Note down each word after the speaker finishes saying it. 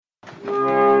Hello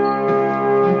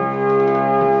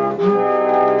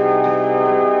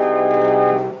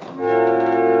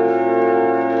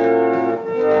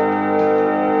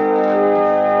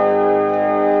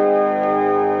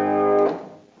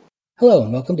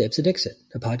and welcome to Ipse Dixit,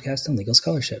 a podcast on legal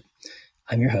scholarship.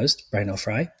 I'm your host, Brian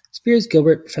O'Fry, Spears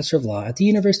Gilbert Professor of Law at the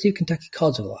University of Kentucky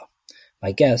College of Law.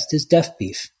 My guest is Def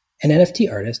Beef, an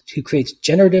NFT artist who creates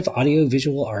generative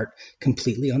audio-visual art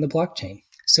completely on the blockchain.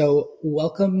 So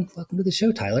welcome to the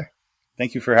show, Tyler.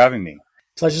 Thank you for having me.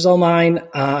 Pleasure's all mine.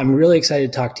 I'm really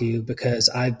excited to talk to you because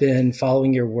I've been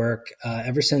following your work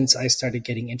ever since I started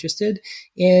getting interested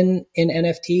in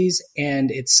NFTs,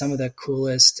 and it's some of the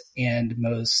coolest and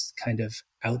most kind of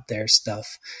out there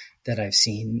stuff that I've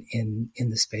seen in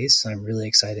the space. So I'm really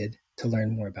excited to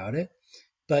learn more about it.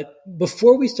 But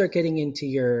before we start getting into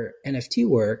your NFT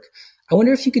work, I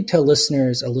wonder if you could tell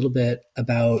listeners a little bit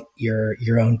about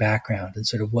your own background and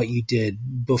sort of what you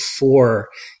did before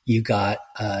you got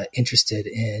interested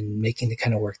in making the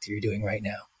kind of work that you're doing right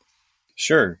now.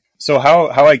 Sure. So how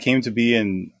I came to be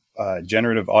an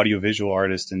generative audiovisual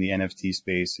artist in the NFT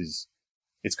space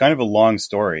it's kind of a long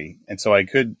story. And so I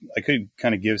could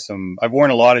kind of give I've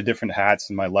worn a lot of different hats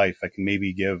in my life. I can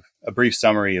maybe give a brief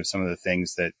summary of some of the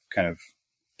things that kind of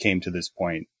came to this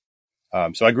point.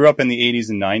 So I grew up in the 80s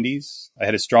and 90s. I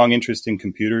had a strong interest in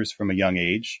computers from a young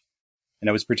age. And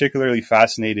I was particularly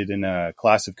fascinated in a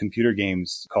class of computer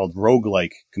games called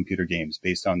roguelike computer games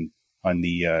based on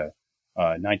the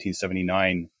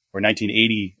 1979 or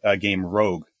 1980 game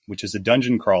Rogue, which is a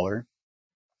dungeon crawler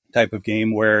type of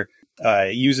game where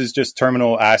it uses just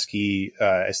terminal ASCII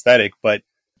aesthetic. But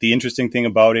the interesting thing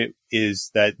about it is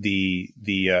that the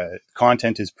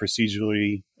content is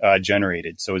procedurally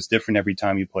generated. So it's different every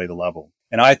time you play the level.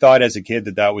 And I thought as a kid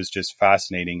that was just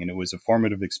fascinating, and it was a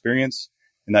formative experience.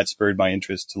 And that spurred my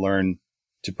interest to learn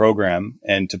to program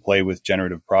and to play with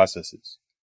generative processes.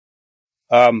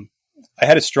 I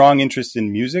had a strong interest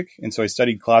in music. And so I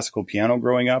studied classical piano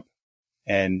growing up,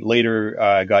 and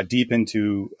later got deep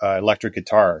into electric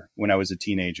guitar when I was a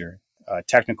teenager,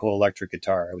 technical electric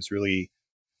guitar. I was really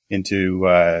into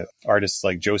artists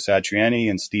like Joe Satriani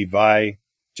and Steve Vai,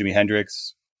 Jimi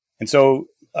Hendrix. And so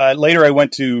later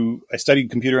I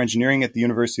studied computer engineering at the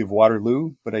University of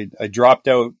Waterloo, but I dropped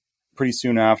out pretty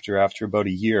soon after about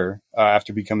a year,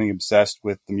 after becoming obsessed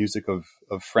with the music of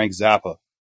Frank Zappa.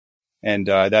 And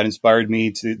that inspired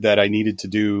me that I needed to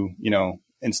do,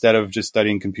 instead of just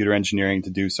studying computer engineering, to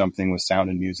do something with sound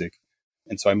and music.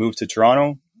 And so I moved to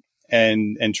Toronto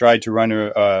and tried to run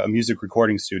a music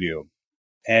recording studio.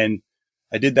 And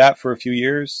I did that for a few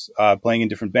years, playing in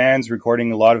different bands,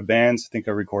 recording a lot of bands. I think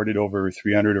I recorded over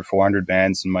 300 or 400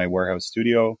 bands in my warehouse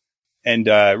studio, and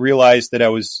realized that I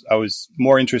was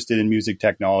more interested in music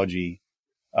technology.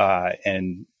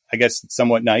 And I guess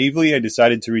somewhat naively, I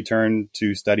decided to return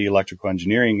to study electrical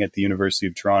engineering at the University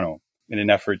of Toronto in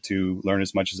an effort to learn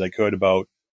as much as I could about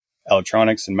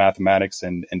electronics and mathematics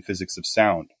and physics of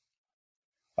sound.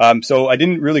 So I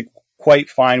didn't really quite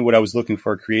find what I was looking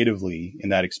for creatively in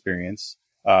that experience.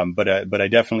 But I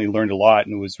definitely learned a lot,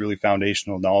 and it was really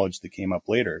foundational knowledge that came up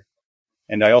later.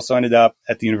 And I also ended up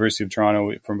at the University of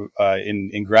Toronto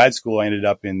in grad school. I ended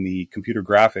up in the computer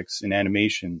graphics and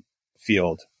animation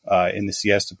field, in the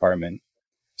CS department,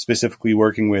 specifically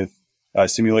working with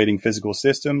simulating physical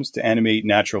systems to animate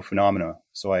natural phenomena.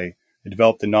 So I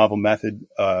developed a novel method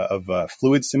of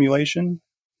fluid simulation.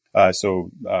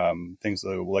 Things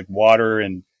like water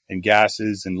and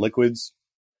gases and liquids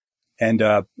and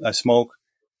smoke.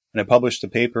 And I published a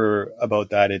paper about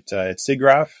that at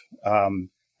SIGGRAPH. And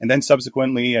then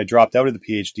subsequently, I dropped out of the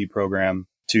PhD program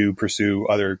to pursue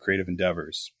other creative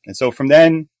endeavors. And so from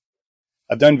then,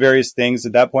 I've done various things.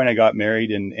 At that point, I got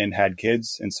married and had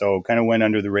kids. And so kind of went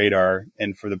under the radar.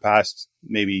 And for the past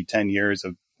maybe 10 years, I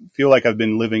feel like I've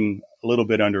been living a little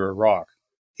bit under a rock.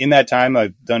 In that time,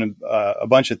 I've done a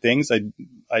bunch of things.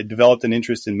 I developed an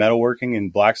interest in metalworking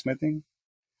and blacksmithing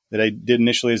that I did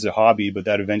initially as a hobby, but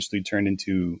that eventually turned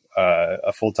into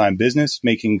a full-time business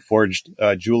making forged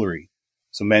jewelry.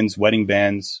 So men's wedding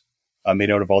bands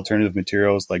made out of alternative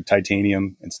materials like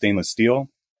titanium and stainless steel.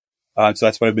 So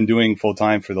that's what I've been doing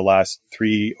full-time for the last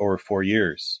 3 or 4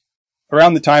 years.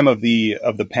 Around the time of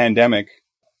the pandemic,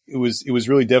 it was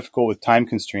really difficult with time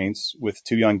constraints with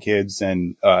 2 young kids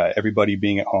and everybody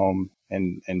being at home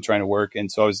and trying to work.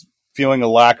 And so I was feeling a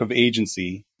lack of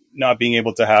agency, not being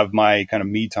able to have my kind of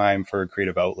me time for a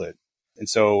creative outlet. And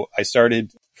so I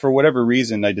started, for whatever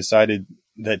reason, I decided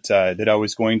that I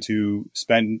was going to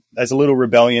spend, as a little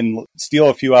rebellion, steal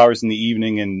a few hours in the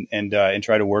evening and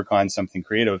try to work on something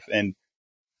creative. And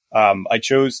I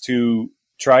chose to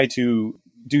try to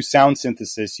do sound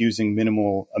synthesis using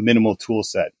a minimal tool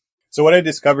set. So what I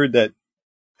discovered that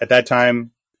at that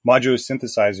time, modular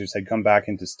synthesizers had come back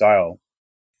into style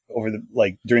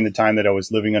during the time that I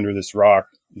was living under this rock,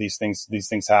 these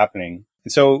things happening.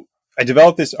 And so I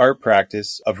developed this art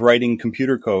practice of writing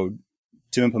computer code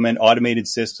to implement automated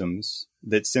systems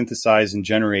that synthesize and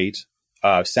generate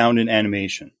sound and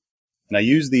animation. And I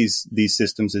use these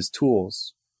systems as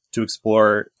tools to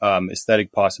explore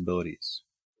aesthetic possibilities.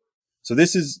 So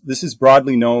this is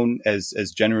broadly known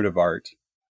as generative art.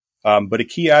 But a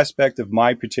key aspect of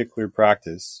my particular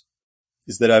practice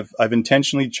is that I've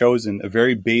intentionally chosen a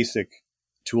very basic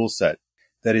tool set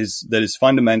that is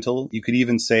fundamental. You could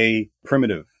even say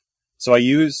primitive. So I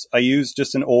use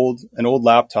just an old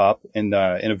laptop in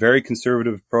a very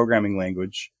conservative programming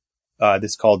language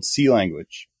that's called C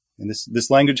language. And this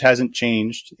language hasn't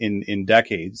changed in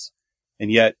decades,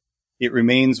 and yet it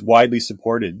remains widely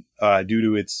supported due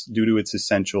to its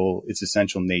essential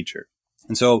nature.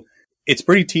 And so it's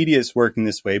pretty tedious working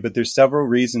this way, but there's several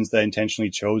reasons that I intentionally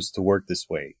chose to work this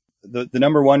way. The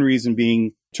number one reason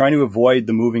being trying to avoid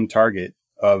the moving target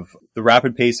of the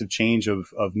rapid pace of change of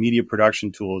media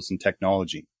production tools and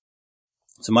technology.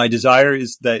 So my desire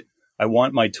is that I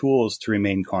want my tools to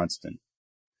remain constant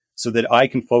so that I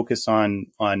can focus on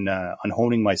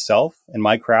honing myself and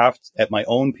my craft at my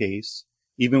own pace,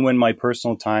 even when my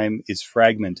personal time is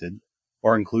fragmented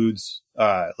or includes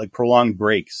like prolonged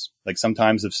breaks, like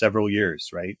sometimes of several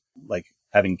years, right? Like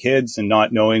having kids and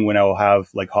not knowing when I will have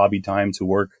like hobby time to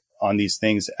work on these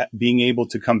things, being able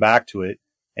to come back to it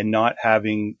and not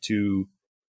having to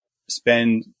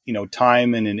spend,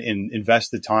 time and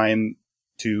invest the time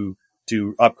to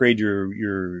upgrade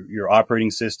your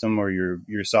operating system or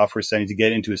your software setting to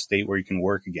get into a state where you can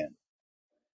work again.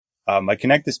 I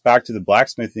connect this back to the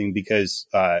blacksmithing because,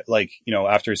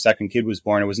 after a second kid was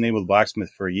born, I wasn't able to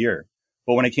blacksmith for a year.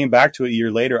 But when I came back to it a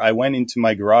year later, I went into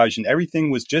my garage and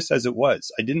everything was just as it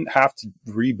was. I didn't have to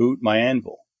reboot my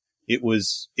anvil. It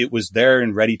was there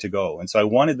and ready to go. And so I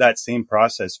wanted that same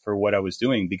process for what I was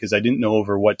doing because I didn't know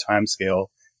over what time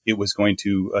scale it was going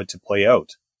to play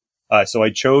out. So I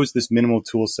chose this minimal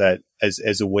tool set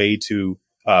as a way to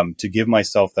give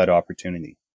myself that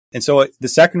opportunity. And so the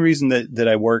second reason that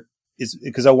I work is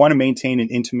because I want to maintain an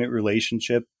intimate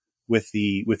relationship with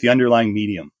the underlying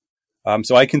medium.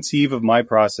 So I conceive of my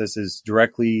process as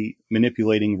directly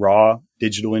manipulating raw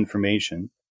digital information,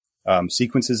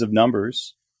 sequences of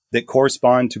numbers that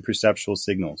correspond to perceptual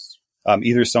signals,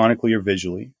 either sonically or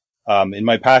visually. In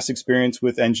my past experience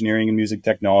with engineering and music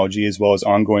technology, as well as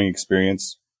ongoing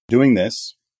experience doing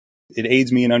this, it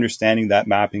aids me in understanding that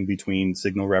mapping between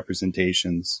signal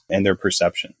representations and their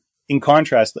perception. In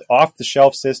contrast,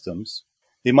 off-the-shelf systems,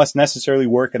 they must necessarily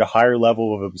work at a higher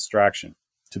level of abstraction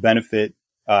to benefit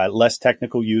less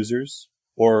technical users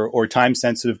or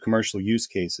time-sensitive commercial use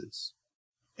cases.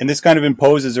 And this kind of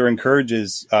imposes or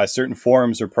encourages certain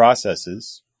forms or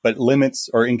processes, but limits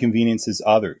or inconveniences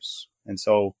others. And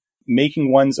so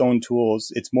making one's own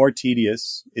tools, it's more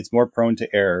tedious, it's more prone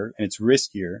to error, and it's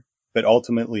riskier, but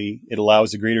ultimately it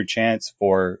allows a greater chance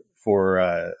for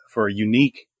a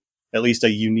unique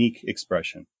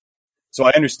expression. So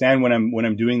I understand when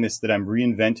I'm doing this that I'm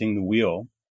reinventing the wheel,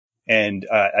 and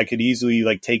I could easily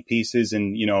like take pieces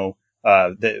and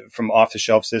from off the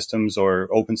shelf systems or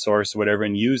open source or whatever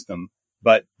and use them,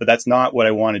 but that's not what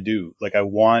I want to do. Like I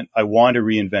want to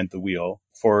reinvent the wheel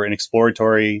for an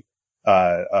exploratory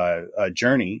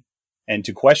journey and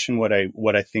to question what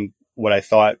I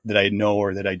thought that I know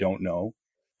or that I don't know,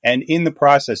 and in the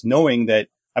process knowing that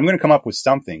I'm going to come up with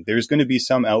something. There's going to be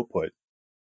some output.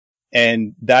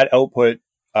 And that output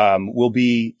will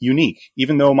be unique.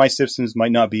 Even though my systems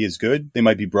might not be as good, they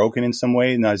might be broken in some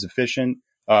way, not as efficient.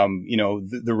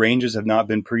 The ranges have not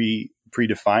been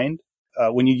predefined.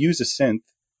 When you use a synth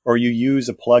or you use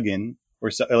a plugin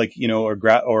or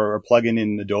or a plugin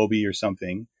in Adobe or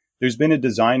something, there's been a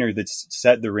designer that's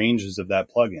set the ranges of that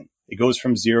plugin. It goes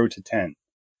from 0 to 10,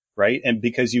 right? And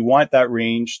because you want that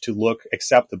range to look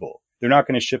acceptable. They're not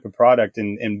going to ship a product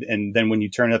and then when you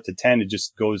turn it up to 10, it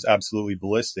just goes absolutely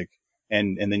ballistic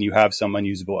and then you have some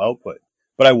unusable output.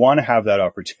 But I want to have that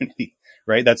opportunity,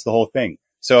 right? That's the whole thing.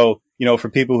 So, for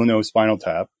people who know Spinal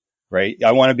Tap, right,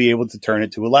 I want to be able to turn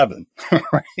it to 11,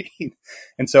 right?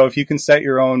 And so if you can set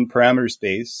your own parameter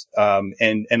space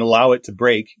and allow it to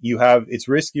break, it's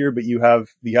riskier, but you have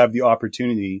the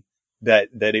opportunity that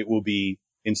it will be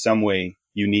in some way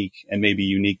unique and maybe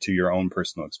unique to your own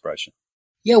personal expression.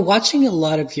 Yeah, looking at a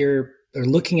lot of your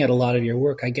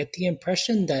work, I get the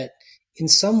impression that in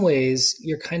some ways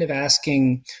you're kind of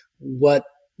asking what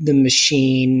the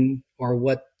machine or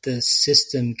what the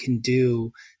system can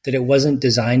do that it wasn't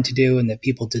designed to do and that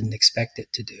people didn't expect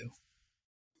it to do?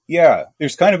 Yeah,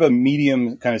 there's kind of a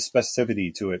medium kind of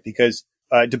specificity to it because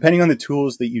depending on the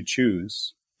tools that you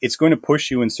choose, it's going to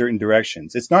push you in certain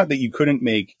directions. It's not that you couldn't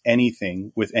make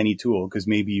anything with any tool, because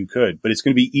maybe you could, but it's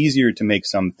going to be easier to make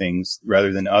some things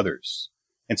rather than others.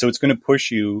 And so it's going to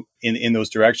push you in those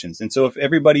directions. And so if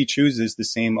everybody chooses the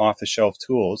same off-the-shelf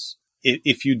tools,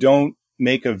 if you don't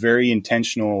make a very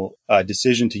intentional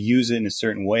decision to use it in a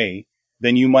certain way,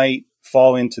 then you might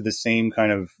fall into the same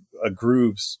kind of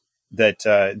grooves that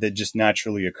just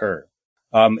naturally occur.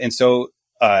 And so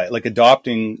like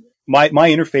adopting my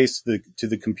interface to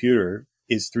the computer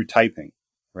is through typing,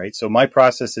 right? So my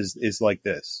process is like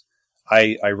this.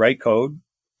 I write code,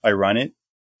 I run it.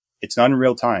 It's not in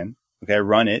real time. Okay. I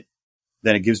run it.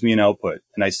 Then it gives me an output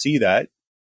and I see that.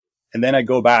 And then I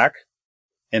go back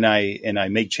and I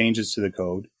make changes to the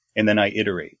code and then I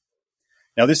iterate.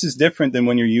 Now this is different than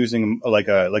when you're using like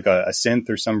a synth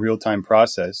or some real time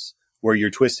process where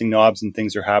you're twisting knobs and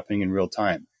things are happening in real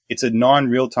time. It's a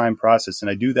non-real time process.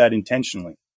 And I do that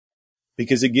intentionally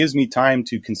because it gives me time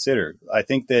to consider. I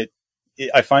think that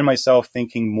I find myself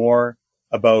thinking more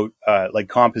about like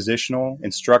compositional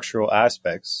and structural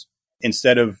aspects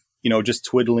instead of, just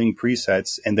twiddling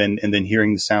presets and then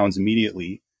hearing the sounds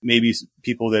immediately. Maybe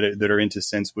people that are into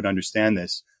synths would understand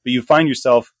this, but you find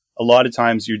yourself a lot of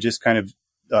times you're just kind of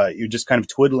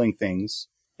twiddling things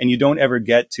and you don't ever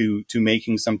get to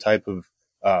making some type of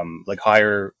like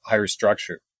higher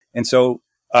structure. And so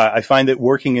I find that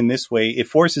working in this way, it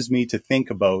forces me to think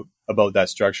about that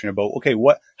structure and about, okay,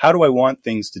 how do I want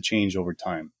things to change over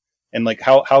time? And like,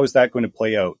 how is that going to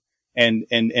play out? And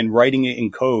writing it in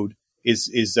code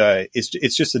is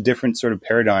it's just a different sort of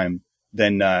paradigm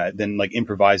than like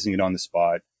improvising it on the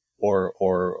spot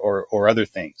or other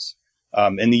things.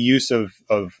 And the use of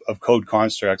code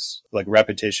constructs like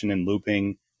repetition and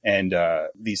looping and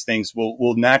these things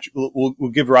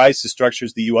will give rise to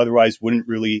structures that you otherwise wouldn't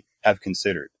really have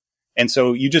considered. And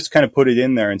so you just kind of put it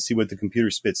in there and see what the computer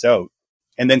spits out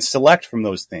and then select from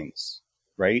those things,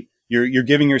 right? You're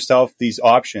giving yourself these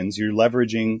options. You're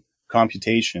leveraging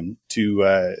computation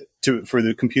for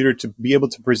the computer to be able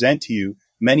to present to you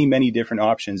many, many different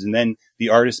options. And then the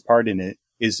artist part in it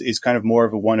is kind of more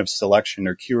of a one of selection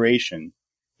or curation.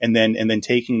 And then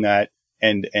taking that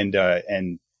and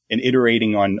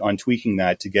iterating on tweaking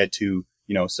that to get to,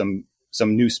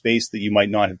 some new space that you might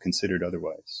not have considered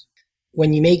otherwise.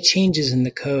 When you make changes in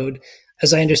the code,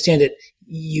 as I understand it,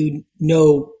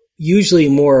 usually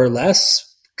more or less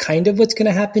kind of what's going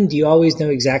to happen. Do you always know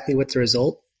exactly what the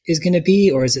result is going to be?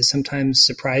 Or is it sometimes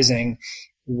surprising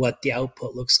what the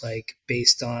output looks like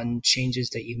based on changes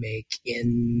that you make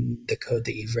in the code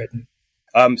that you've written?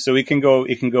 So it can go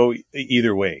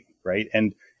either way, right?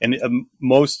 And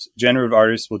most generative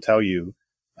artists will tell you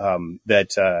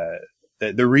that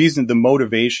the reason, the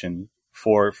motivation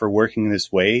for working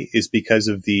this way is because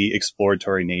of the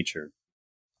exploratory nature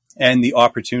and the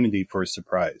opportunity for a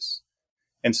surprise.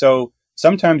 And so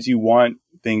sometimes you want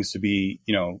things to be,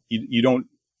 you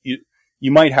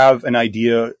might have an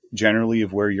idea generally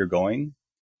of where you're going,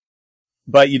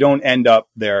 but you don't end up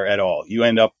there at all. You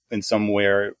end up in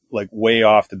somewhere like way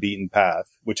off the beaten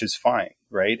path, which is fine,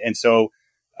 right? And so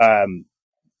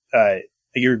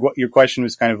your question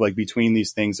was kind of like between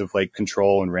these things of like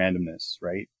control and randomness,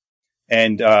 right?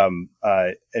 And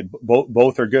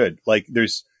both are good. Like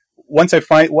once I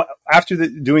find after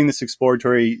doing this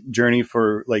exploratory journey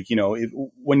for like,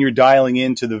 when you're dialing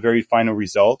into the very final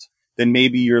result, then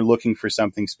maybe you're looking for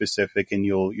something specific and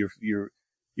you're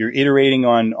iterating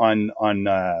on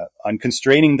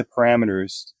constraining the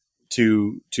parameters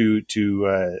to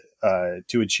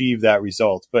achieve that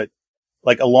result. But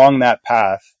like along that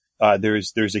path,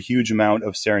 there's a huge amount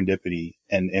of serendipity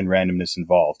and randomness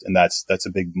involved. And that's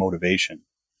a big motivation,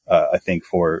 I think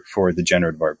for the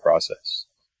generative art process.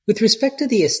 With respect to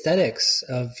the aesthetics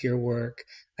of your work,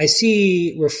 I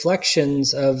see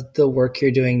reflections of the work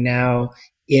you're doing now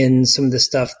in some of the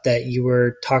stuff that you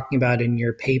were talking about in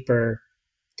your paper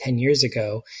 10 years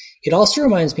ago. It also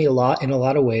reminds me in a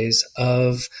lot of ways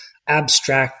of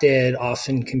abstracted,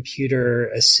 often computer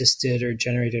assisted or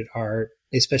generated art,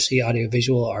 especially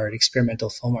audiovisual art, experimental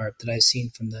film art that I've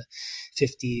seen from the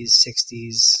 50s,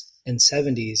 60s, and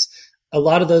 70s. A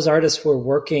lot of those artists were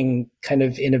working kind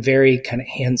of in a very kind of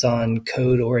hands-on,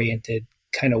 code-oriented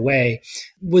kind of way.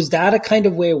 Was that a kind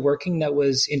of way of working that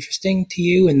was interesting to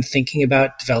you in thinking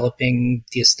about developing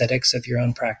the aesthetics of your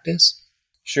own practice?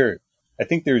 Sure. I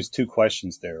think there's two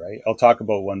questions there, right? I'll talk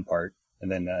about one part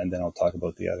and then I'll talk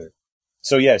about the other.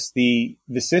 So yes, the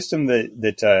system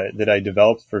that I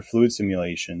developed for fluid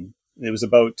simulation it was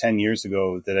about 10 years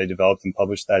ago that I developed and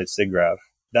published that at SIGGRAPH.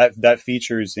 That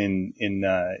features in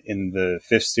the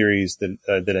fifth series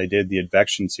that I did, the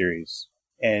Advection series.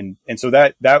 And so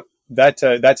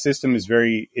that system is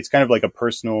it's kind of like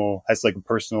has like a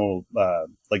personal,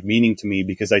 like meaning to me,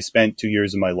 because I spent 2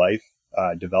 years of my life,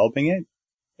 developing it.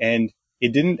 And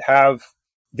it didn't have,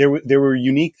 there were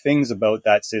unique things about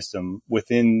that system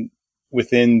within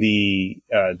the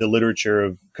literature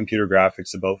of computer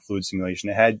graphics about fluid simulation.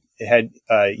 It had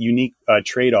unique,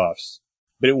 trade-offs,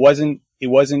 but it wasn't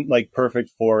like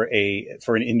perfect for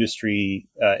an industry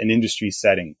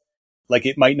setting. Like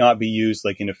it might not be used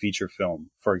like in a feature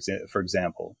film, for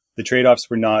example. The trade-offs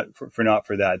were not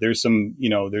for that. There's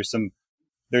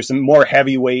some more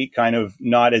heavyweight, kind of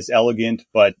not as elegant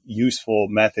but useful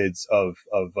methods of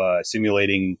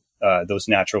simulating those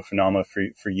natural phenomena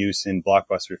for use in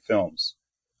blockbuster films.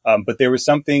 But there was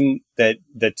something that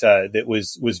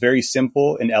was very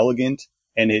simple and elegant,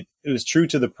 and it was true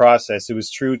to the process. It was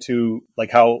true to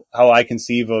like how I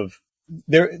conceive of.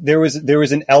 There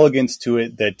was an elegance to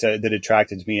it that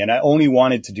attracted me, and I only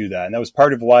wanted to do that, and that was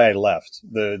part of why I left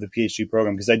the PhD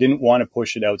program, because I didn't want to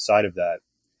push it outside of that.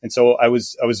 And so I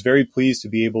was very pleased to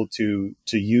be able to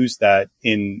use that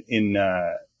in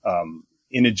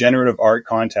a generative art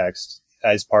context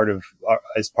as part of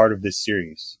this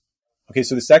series. Okay,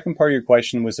 so the second part of your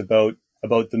question was about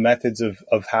the methods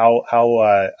of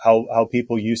how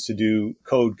people used to do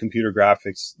code computer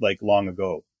graphics like long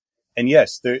ago. And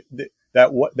yes,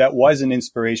 that was an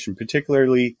inspiration,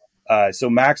 particularly so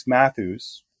Max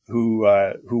Matthews, who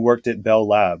worked at Bell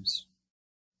Labs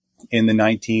in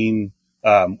the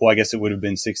I guess it would have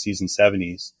been 60s and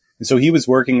 70s. And so he was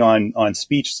working on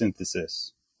speech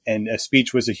synthesis. And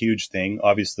speech was a huge thing,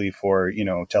 obviously, for,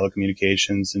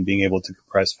 telecommunications and being able to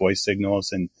compress voice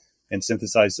signals and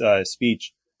synthesize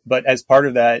speech. But as part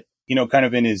of that, kind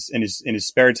of in his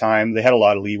spare time, they had a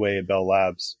lot of leeway at Bell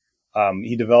Labs.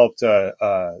 He developed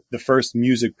the first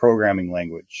music programming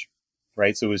language,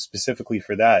 right? So it was specifically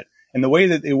for that. And the way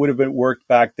that it would have been worked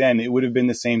back then, it would have been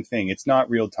the same thing. It's not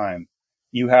real time.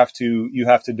 You have to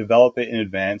develop it in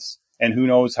advance, and who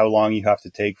knows how long you have to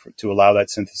take to allow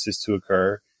that synthesis to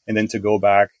occur, and then to go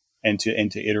back and to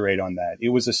iterate on that. It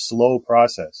was a slow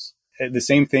process. The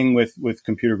same thing with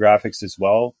computer graphics as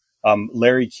well.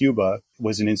 Larry Cuba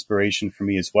was an inspiration for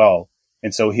me as well.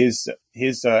 And so his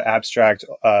abstract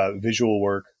visual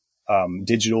work,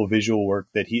 digital visual work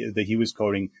that he was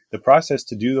coding, the process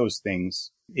to do those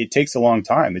things, it takes a long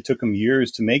time. It took him years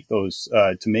to make those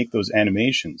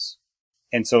animations.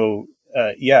 And so,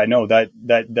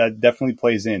 that definitely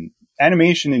plays in.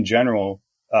 Animation in general,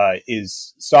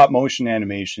 is stop motion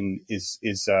animation is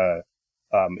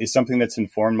something that's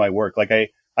informed my work. Like I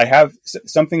have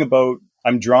something about,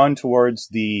 I'm drawn towards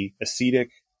the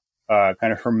ascetic,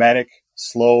 kind of hermetic,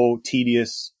 slow,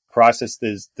 tedious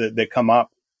processes that come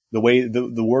up, the way the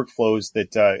workflows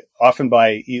that, often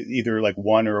by either like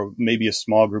one or maybe a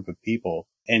small group of people,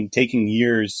 and taking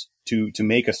years to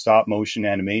make a stop motion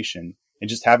animation. And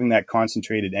just having that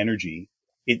concentrated energy,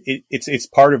 it's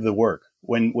part of the work.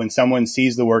 When someone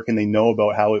sees the work and they know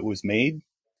about how it was made,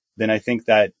 then I think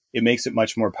that it makes it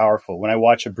much more powerful. When I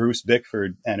watch a Bruce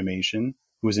Bickford animation,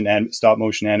 who was an stop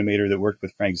motion animator that worked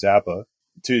with Frank Zappa,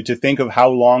 to think of how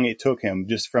long it took him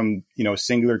just from,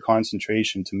 singular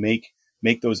concentration to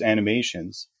make those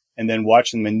animations, and then watch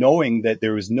them and knowing that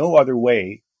there was no other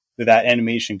way that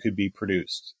animation could be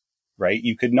produced, right?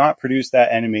 You could not produce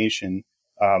that animation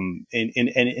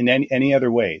in any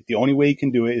other way. The only way you can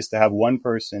do it is to have one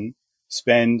person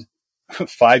spend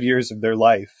 5 years of their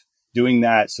life doing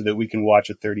that so that we can watch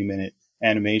a 30-minute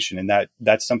animation. And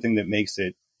that's something that makes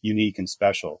it unique and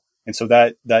special. And so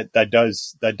that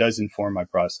does inform my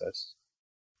process.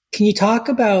 Can you talk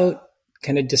about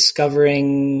kind of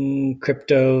discovering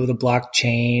crypto, the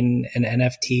blockchain, and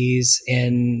NFTs,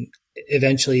 and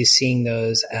eventually seeing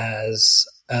those as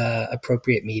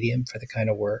appropriate medium for the kind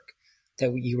of work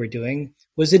that you were doing?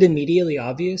 Was it immediately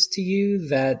obvious to you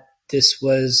that this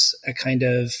was a kind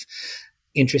of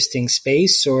interesting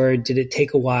space, or did it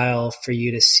take a while for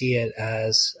you to see it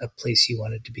as a place you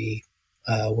wanted to be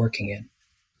working in?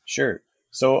 Sure.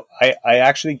 So I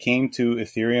actually came to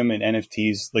Ethereum and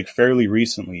NFTs like fairly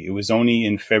recently. It was only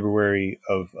in February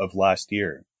of last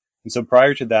year. And so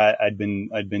prior to that, I'd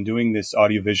been doing this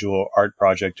audiovisual art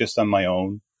project just on my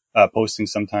own, posting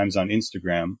sometimes on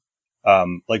Instagram,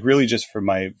 like really just for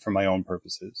my own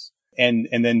purposes. And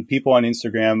then people on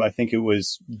Instagram, I think it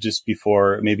was just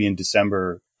before, maybe in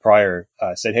December prior,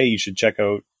 said, hey, you should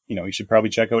probably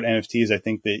check out NFTs. I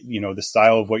think that, the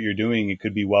style of what you're doing, it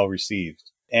could be well received.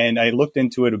 And I looked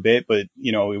into it a bit, but,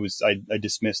 I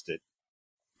dismissed it.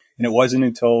 And it wasn't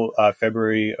until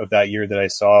February of that year that I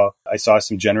saw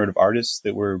some generative artists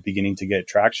that were beginning to get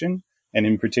traction, and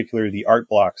in particular the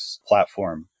Artblocks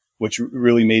platform, which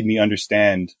really made me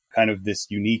understand kind of this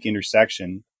unique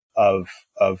intersection of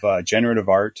generative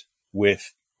art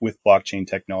with blockchain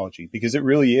technology, because it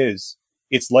really is,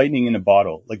 it's lightning in a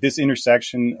bottle. Like this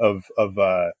intersection of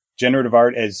generative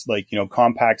art as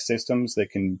compact systems that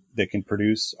can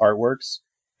produce artworks,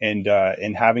 and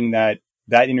having that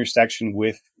intersection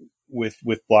with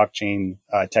blockchain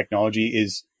technology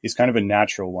is kind of a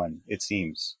natural one, it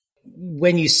seems.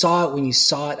 When you saw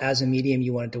it as a medium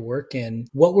you wanted to work in,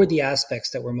 what were the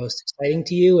aspects that were most exciting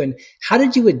to you, and how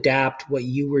did you adapt what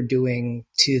you were doing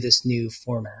to this new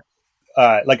format?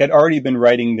 I'd already been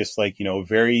writing this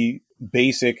very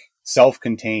basic,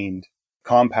 self-contained,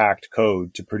 compact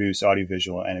code to produce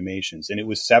audiovisual animations, and it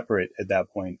was separate at that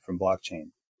point from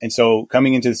blockchain. And so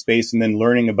coming into the space and then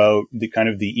learning about the kind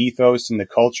of the ethos and the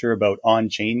culture about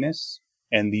on-chainness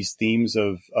and these themes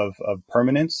of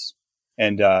permanence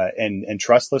and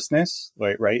trustlessness,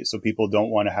 right? So people don't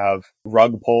want to have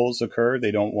rug pulls occur. They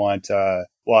don't want,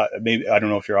 maybe, I don't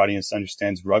know if your audience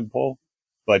understands rug pull,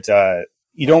 but,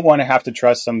 you don't want to have to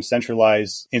trust some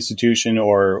centralized institution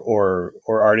or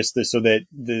artist so that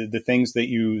the things that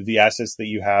the assets that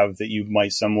you have, that you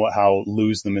might somehow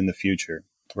lose them in the future.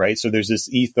 Right. So there's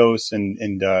this ethos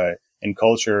and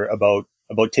culture about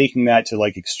taking that to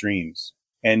extremes,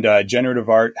 and, generative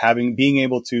art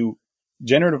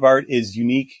generative art is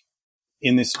unique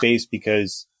in this space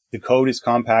because the code is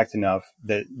compact enough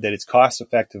that it's cost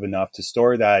effective enough to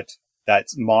store that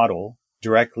model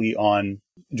directly on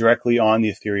the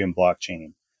Ethereum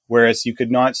blockchain. Whereas you could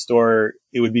not store,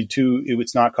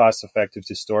 it's not cost effective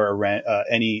to store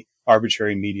any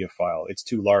arbitrary media file. It's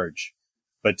too large.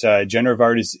 But generative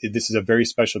art this is a very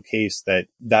special case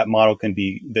that model can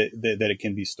be, that it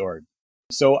can be stored.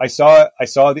 So I saw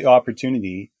the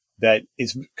opportunity that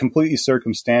is completely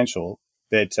circumstantial,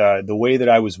 that the way that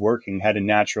I was working had a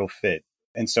natural fit.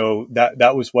 And so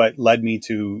that was what led me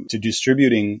to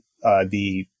distributing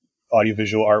the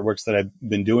audiovisual artworks that I've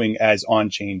been doing as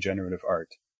on-chain generative art.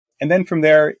 And then from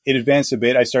there, it advanced a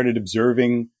bit. I started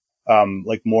observing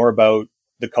more about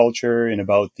the culture and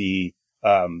about the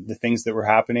things that were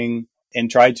happening, and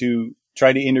try to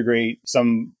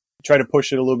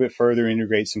push it a little bit further,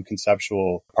 integrate some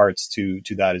conceptual parts to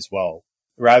that as well,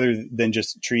 rather than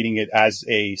just treating it as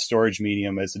a storage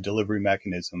medium, as a delivery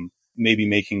mechanism, maybe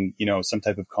making, some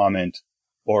type of comment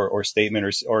or statement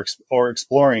or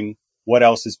exploring what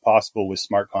else is possible with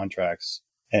smart contracts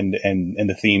and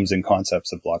the themes and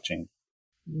concepts of blockchain.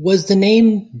 Was the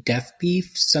name Def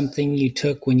Beef something you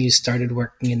took when you started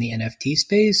working in the NFT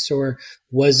space, or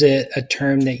was it a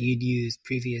term that you'd used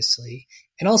previously?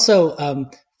 And also,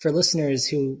 for listeners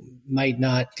who might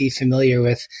not be familiar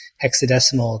with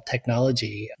hexadecimal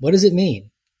technology, what does it mean?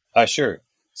 Sure.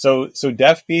 So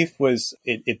Def Beef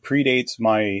it predates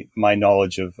my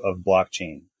knowledge of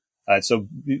blockchain. So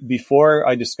before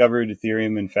I discovered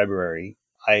Ethereum in February,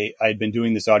 I'd been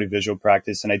doing this audiovisual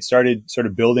practice, and I'd started sort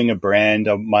of building a brand.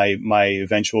 My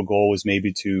eventual goal was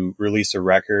maybe to release a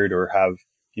record or have,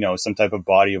 some type of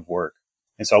body of work.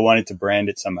 And so I wanted to brand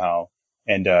it somehow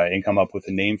and come up with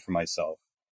a name for myself.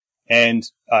 And,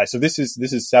 so this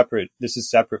is separate. This is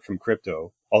separate from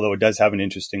crypto, although it does have an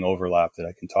interesting overlap that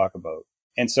I can talk about.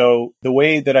 And so the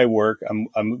way that I work,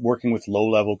 I'm working with low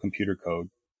level computer code.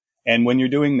 And when you're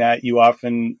doing that, you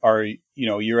often are,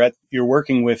 you're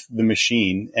working with the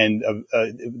machine and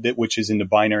which is in the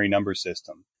binary number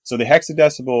system. So the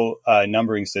hexadecimal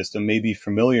numbering system may be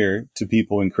familiar to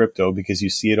people in crypto because you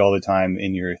see it all the time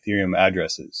in your Ethereum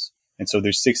addresses. And so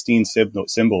there's 16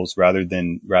 symbols rather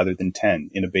than 10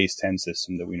 in a base 10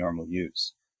 system that we normally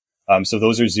use. So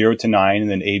those are 0 to 9, and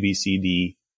then A, B, C,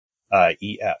 D,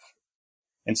 E, F.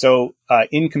 And so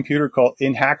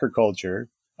in hacker culture,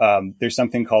 there's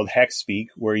something called hex speak,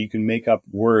 where you can make up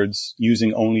words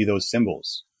using only those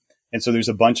symbols. And so there's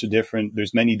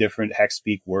many different hex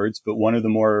speak words, but one of the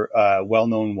more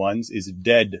well-known ones is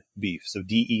dead beef. So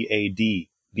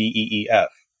DEADBEEF.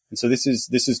 And so this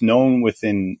is known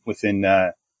within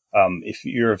if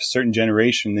you're of a certain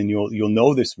generation, then you'll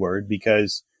know this word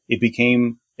because it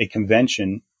became a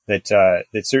convention that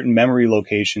certain memory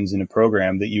locations in a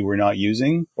program that you were not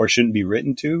using or shouldn't be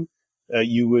written to,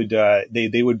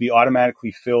 they would be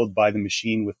automatically filled by the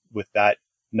machine with that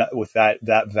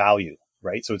value,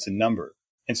 right? So it's a number.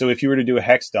 And so if you were to do a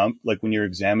hex dump, like when you're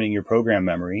examining your program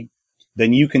memory,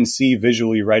 then you can see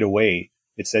visually right away,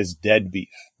 it says dead beef,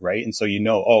 right? And so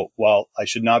oh, well, I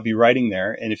should not be writing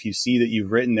there. And if you see that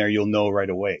you've written there, you'll know right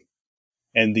away.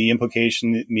 And the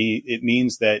implication, it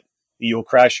means that you'll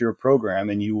crash your program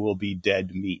and you will be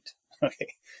dead meat.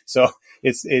 Okay. So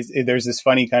there's this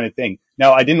funny kind of thing.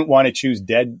 Now, I didn't want to choose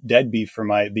dead beef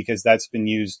because that's been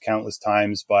used countless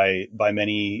times by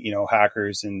many,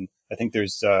 hackers. And I think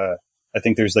there's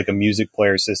like a music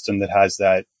player system that has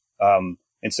that.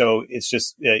 And so it's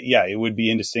just, it would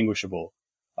be indistinguishable.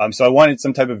 So I wanted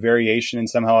some type of variation, and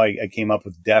somehow I came up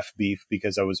with deaf beef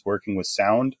because I was working with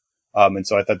sound. And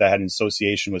so I thought that had an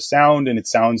association with sound, and it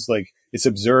sounds like it's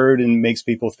absurd and makes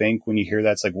people think when you hear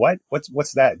that, it's like,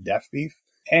 what's that, deaf beef?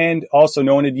 And also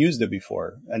no one had used it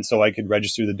before. And so I could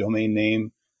register the domain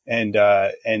name and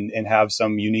have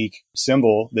some unique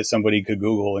symbol that somebody could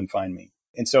Google and find me.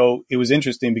 And so it was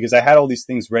interesting because I had all these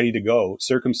things ready to go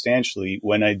circumstantially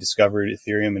when I discovered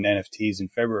Ethereum and NFTs in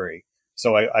February.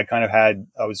 So I kind of had,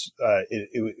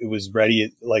 it was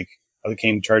ready. Like I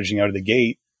came charging out of the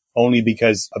gate only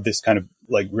because of this kind of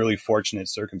like really fortunate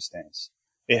circumstance.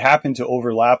 It happened to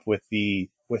overlap with the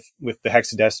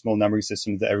hexadecimal numbering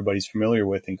system that everybody's familiar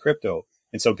with in crypto.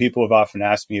 And so people have often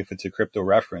asked me if it's a crypto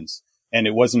reference, and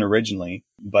it wasn't originally,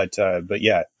 but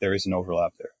yeah, there is an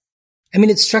overlap there. I mean,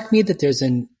 it struck me that there's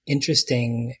an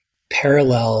interesting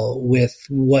parallel with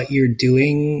what you're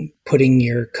doing, putting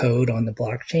your code on the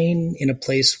blockchain in a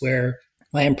place where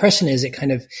my impression is it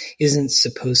kind of isn't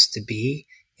supposed to be,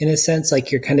 in a sense.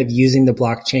 Like you're kind of using the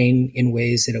blockchain in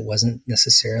ways that it wasn't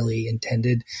necessarily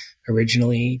intended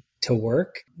originally to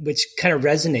work, which kind of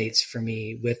resonates for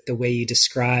me with the way you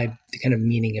describe the kind of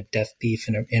meaning of deaf beef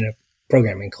in a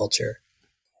programming culture.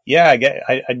 Yeah,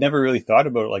 I'd never really thought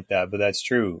about it like that, but that's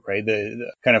true, right?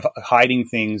 The kind of hiding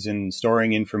things and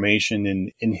storing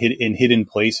information in hidden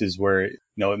places where, it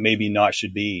maybe not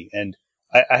should be. And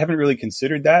I haven't really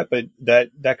considered that, but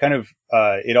that kind of,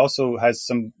 it also has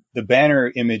the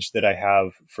banner image that I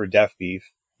have for deaf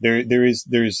beef. There's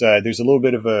a little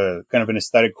bit of a kind of an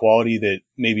aesthetic quality that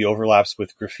maybe overlaps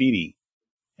with graffiti.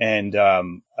 And,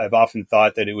 I've often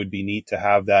thought that it would be neat to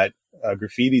have that,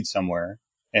 graffitied somewhere.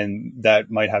 And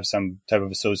that might have some type of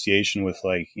association with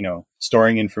like,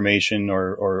 storing information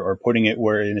or putting it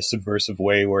where in a subversive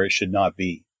way where it should not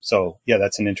be. So yeah,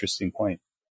 that's an interesting point.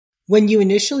 When you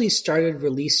initially started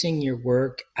releasing your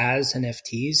work as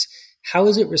NFTs, how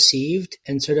was it received,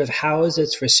 and sort of how has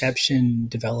its reception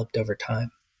developed over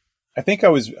time? I think I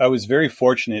was very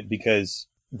fortunate because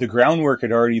the groundwork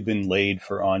had already been laid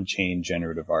for on-chain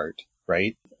generative art,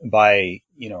 right? By,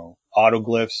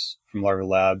 Autoglyphs from Larva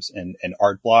Labs and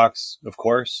art blocks, of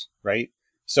course, right?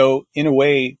 So in a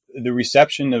way, the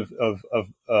reception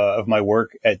of my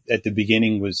work at the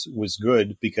beginning was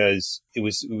good because it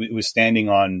was standing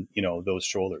on, those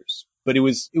shoulders. But it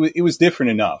was different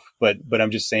enough. But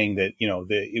I'm just saying that,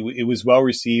 it was well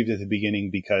received at the beginning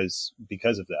because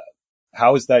of that.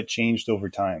 How has that changed over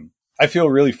time? I feel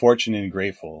really fortunate and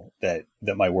grateful that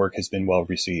my work has been well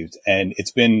received, and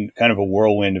it's been kind of a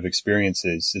whirlwind of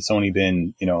experiences. It's only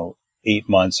been, 8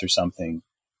 months or something.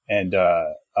 And,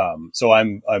 so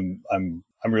I'm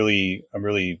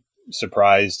really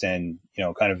surprised and,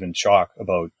 kind of in shock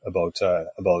about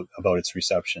its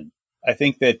reception. I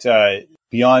think that,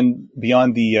 beyond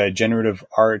the generative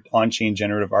art, on-chain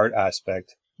generative art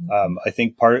aspect, I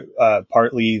think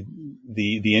partly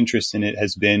the interest in it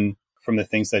has been from the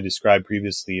things I described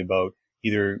previously about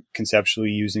either conceptually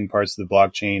using parts of the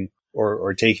blockchain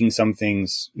or taking some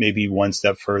things maybe one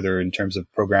step further in terms of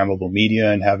programmable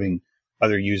media and having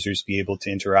other users be able to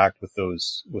interact with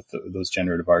those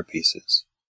generative art pieces.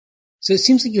 So it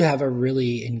seems like you have a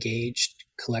really engaged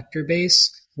collector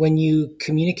base. When you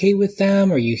communicate with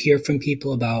them or you hear from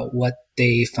people about what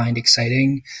they find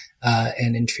exciting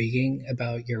and intriguing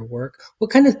about your work, what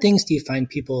kind of things do you find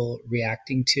people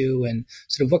reacting to, and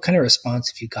sort of what kind of response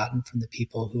have you gotten from the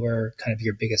people who are kind of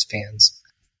your biggest fans?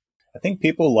 I think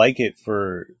people like it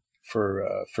for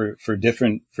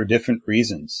different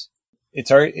reasons. It's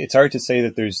hard to say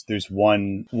that there's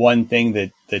one thing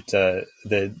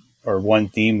that or one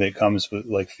theme that comes with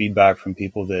like feedback from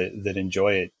people that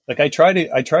enjoy it. Like I try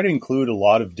to include a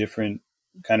lot of different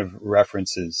kind of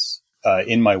references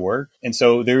in my work. And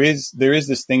so there is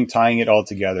this thing tying it all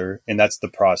together, and that's the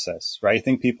process, right? I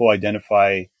think people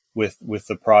identify with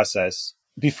the process.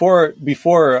 Before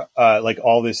like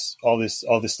all this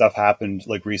stuff happened,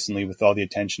 like recently with all the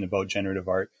attention about generative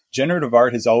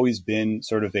art has always been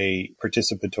sort of a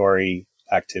participatory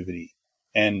activity.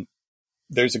 And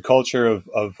there's a culture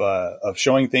of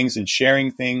showing things and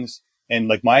sharing things. And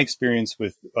like my experience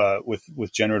with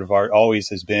generative art always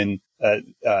has been,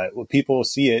 when people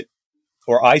see it,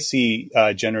 or I see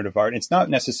generative art, it's not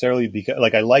necessarily because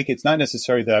like I like it. It's not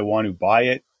necessarily that I want to buy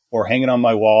it or hang it on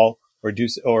my wall or do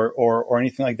or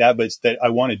anything like that, but it's that I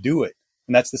want to do it.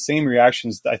 And that's the same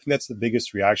reactions. I think that's the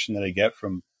biggest reaction that I get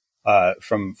from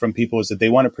people, is that they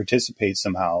want to participate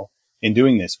somehow in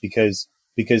doing this because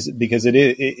there's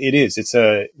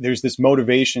this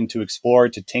motivation to explore,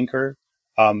 to tinker.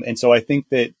 And so I think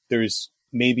that there's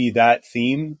maybe that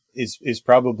theme is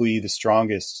probably the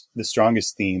strongest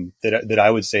theme that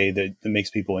I would say that makes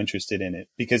people interested in it,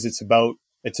 because it's about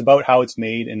how it's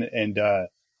made,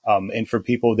 and for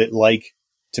people that like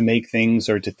to make things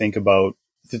or to think about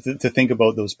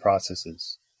those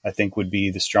processes, I think would be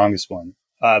the strongest one.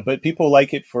 But people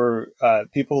like it for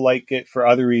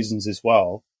other reasons as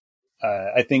well.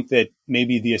 I think that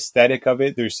maybe the aesthetic of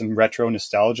it, there's some retro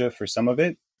nostalgia for some of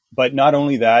it, but not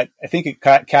only that, I think it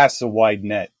casts a wide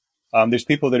net. There's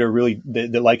people that are really,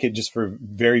 that like it just for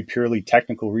very purely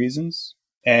technical reasons.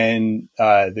 And,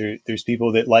 there's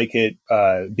people that like it,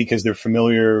 because they're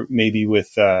familiar maybe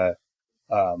with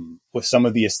some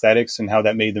of the aesthetics and how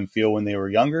that made them feel when they were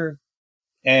younger.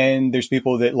 And there's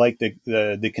people that like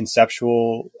the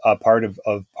conceptual, part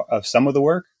of some of the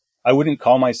work. I wouldn't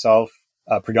call myself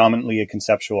predominantly a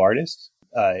conceptual artist.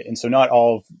 And so not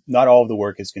all of the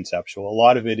work is conceptual. A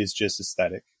lot of it is just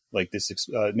aesthetic. Like this,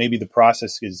 maybe the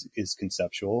process is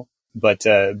conceptual, but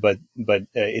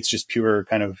it's just pure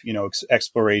kind of,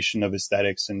 exploration of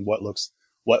aesthetics and what looks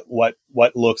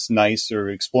nice, or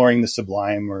exploring the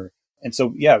sublime, and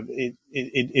so, yeah,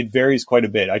 it varies quite a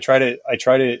bit. I try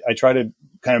to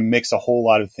kind of mix a whole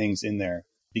lot of things in there,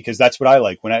 because that's what I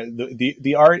like. When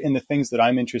the art and the things that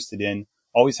I'm interested in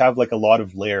always have like a lot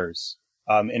of layers,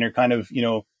 and are kind of,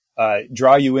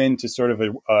 draw you into sort of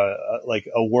like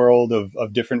a world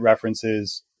of different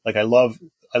references. Like I love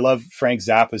Frank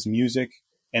Zappa's music,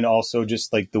 and also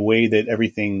just like the way that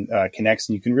everything connects,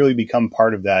 and you can really become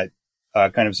part of that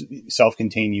kind of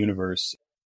self-contained universe.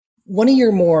 One of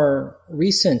your more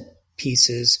recent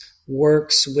pieces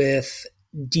works with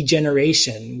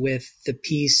degeneration, with the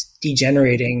piece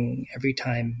degenerating every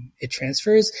time it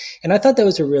transfers. And I thought that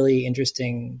was a really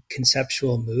interesting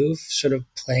conceptual move, sort of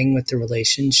playing with the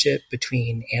relationship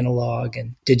between analog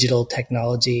and digital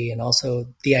technology, and also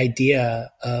the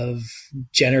idea of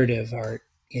generative art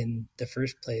in the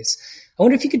first place. I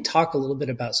wonder if you could talk a little bit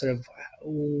about sort of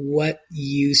what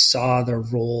you saw the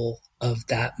role of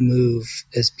that move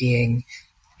as being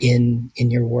in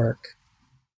your work.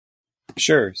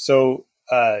 Sure. So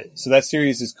that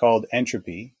series is called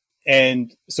Entropy.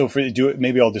 And so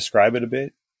maybe I'll describe it a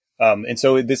bit. And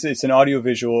so it's an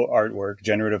audiovisual artwork,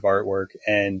 generative artwork.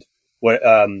 And what,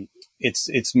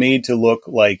 it's made to look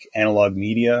like analog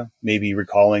media, maybe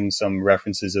recalling some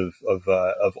references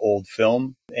of old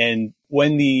film. And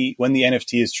when the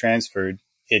NFT is transferred,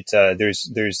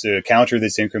 there's a counter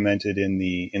that's incremented in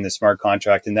the smart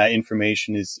contract, and that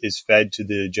information is fed to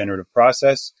the generative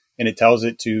process, and it tells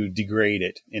it to degrade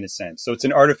it in a sense. So it's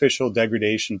an artificial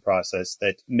degradation process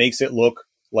that makes it look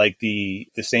like the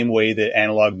same way that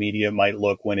analog media might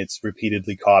look when it's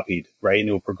repeatedly copied, right? And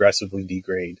it will progressively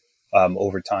degrade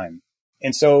over time.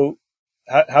 And so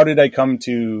how did I come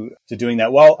to doing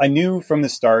that? Well, I knew from the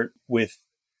start with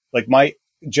like my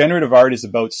generative art is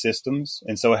about systems.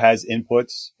 And so it has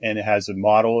inputs, and it has a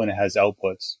model, and it has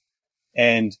outputs.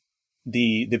 And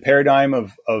the paradigm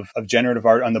of generative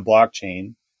art on the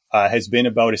blockchain has been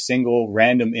about a single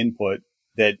random input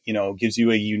that, gives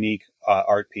you a unique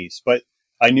art piece. But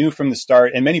I knew from the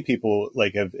start, and many people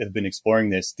have been exploring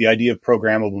this, the idea of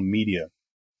programmable media.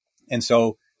 And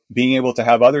so being able to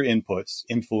have other inputs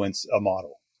influence a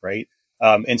model, right?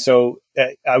 And so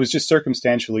I was just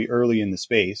circumstantially early in the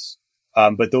space.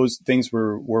 But those things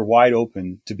were wide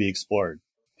open to be explored.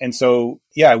 And so,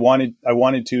 yeah, I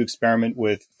wanted to experiment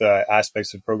with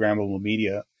aspects of programmable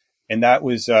media. And that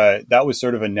was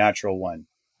sort of a natural one.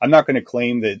 I'm not going to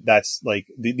claim that that's like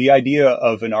the idea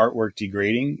of an artwork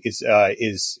degrading is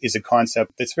a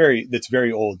concept that's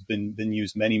very old, been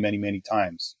used many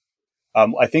times.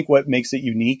 I think what makes it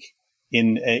unique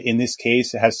in this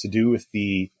case has to do with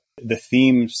the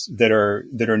themes that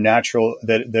are natural,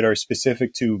 that are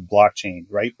specific to blockchain,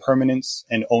 right? Permanence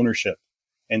and ownership.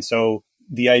 And so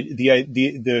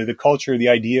the culture, the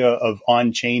idea of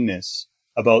on-chainness,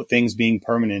 about things being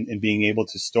permanent and being able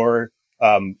to store,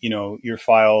 your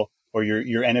file or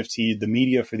your NFT, the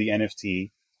media for the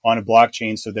NFT on a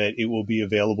blockchain, so that it will be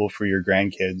available for your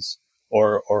grandkids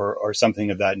or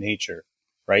something of that nature,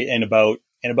 right? And about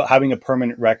having a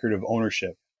permanent record of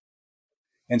ownership.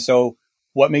 And so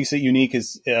what makes it unique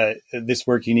is this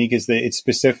work unique is that it's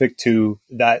specific to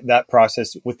that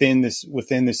process within this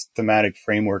thematic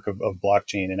framework of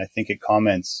blockchain, and I think it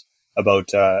comments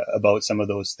about some of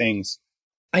those things.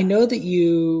 I know that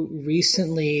you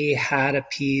recently had a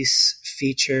piece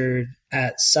featured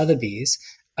at Sotheby's.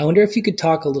 I wonder if you could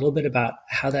talk a little bit about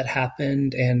how that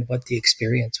happened and what the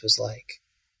experience was like.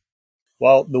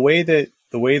 Well, the way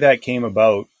that came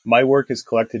about, my work is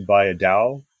collected by a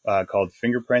DAO called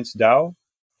Fingerprints DAO,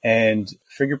 and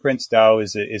Fingerprints DAO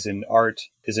is a art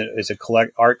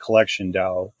collection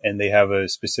DAO, and they have a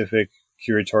specific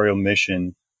curatorial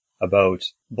mission about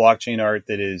blockchain art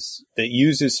that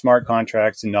uses smart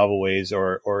contracts in novel ways,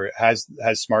 or has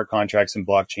smart contracts in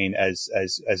blockchain as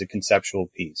a conceptual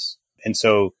piece. And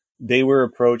so they were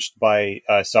approached by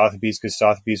Sotheby's, because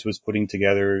Sotheby's was putting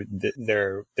together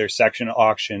their section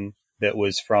auction that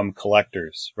was from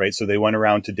collectors, right? So they went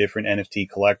around to different NFT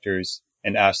collectors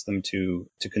and asked them to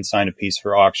consign a piece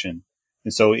for auction.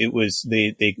 And so it was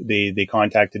they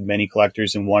contacted many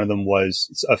collectors, and one of them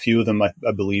was, a few of them I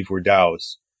believe were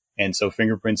DAOs. And so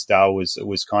Fingerprints DAO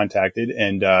was contacted,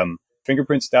 and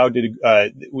Fingerprints DAO did they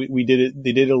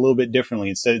did it a little bit differently.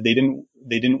 Instead, they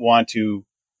didn't want to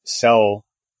sell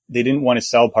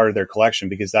part of their collection,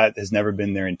 because that has never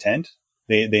been their intent.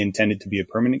 They intended to be a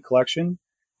permanent collection.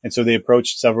 And so they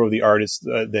approached several of the artists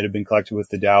that had been collected with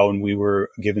the DAO, and we were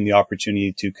given the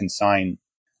opportunity to consign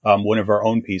one of our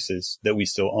own pieces that we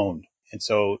still owned. And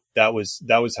so that was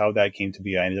how that came to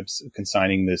be. I ended up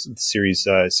consigning this series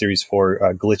 4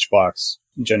 Glitchbox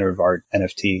generative art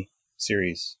NFT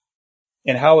series.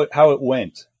 And how it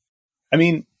went. I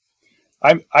mean,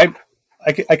 I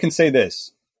can say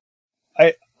this.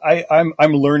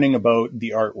 I'm learning about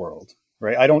the art world,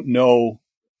 right? I don't know.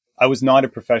 I was not a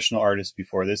professional artist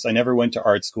before this. I never went to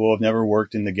art school. I've never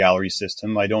worked in the gallery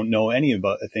system. I don't know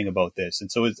a thing about this. And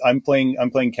so I'm playing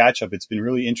catch up. It's been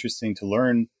really interesting to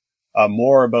learn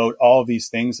more about all of these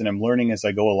things, and I'm learning as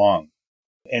I go along.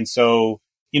 And so,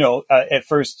 at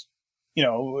first,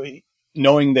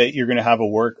 knowing that you're going to have a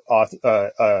work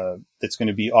that's going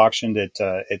to be auctioned at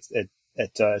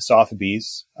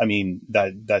Sotheby's, I mean,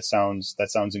 that sounds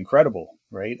incredible,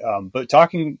 right? But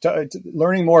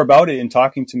learning more about it and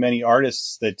talking to many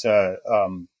artists that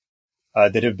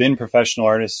have been professional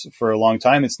artists for a long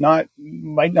time,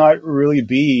 might not really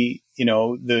be,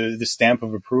 the stamp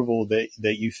of approval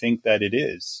that you think that it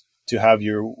is to have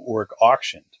your work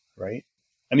auctioned, right?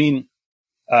 I mean,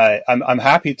 I'm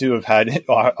happy to have had it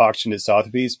auctioned at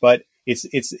Sotheby's, but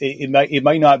it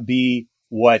might not be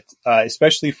what,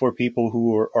 especially for people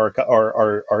who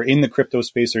are in the crypto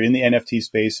space or in the NFT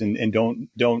space and don't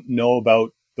know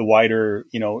about the wider,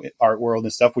 art world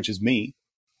and stuff, which is me,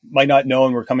 might not know.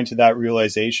 And we're coming to that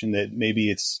realization that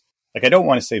maybe it's like, I don't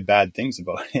want to say bad things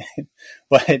about it,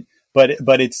 but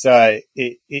it's not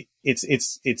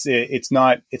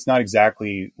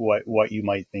exactly what you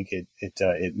might think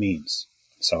it means.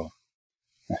 So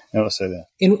I'll say that.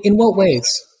 In what ways?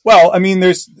 Well, I mean,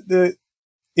 is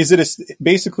it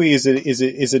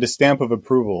a stamp of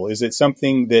approval? Is it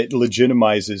something that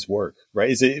legitimizes work, right?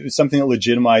 Is it something that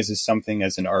legitimizes something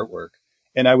as an artwork?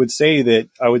 And I would say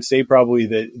probably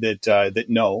that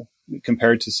no,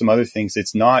 compared to some other things,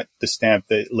 it's not the stamp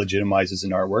that legitimizes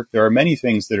an artwork. There are many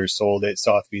things that are sold at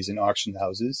Sotheby's and auction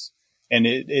houses, and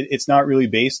it's not really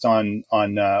based on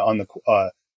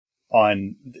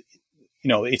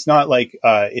it's not like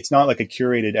a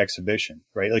curated exhibition,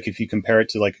 right? Like if you compare it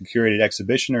to like a curated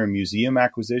exhibition or a museum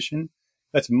acquisition,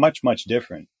 that's much, much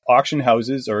different. Auction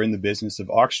houses are in the business of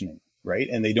auctioning, right?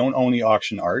 And they don't only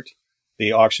auction art,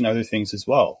 they auction other things as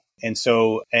well. And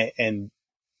so, and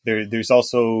there's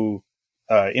also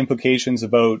implications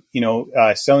about,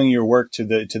 selling your work to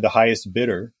the highest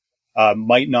bidder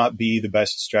might not be the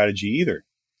best strategy either.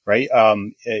 Right.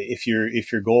 If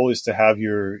your goal is to have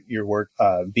your work,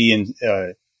 be in,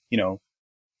 you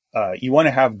want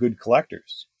to have good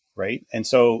collectors, right? And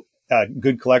so,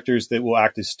 good collectors that will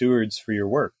act as stewards for your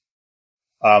work.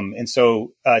 And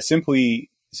so,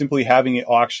 simply having it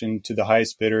auctioned to the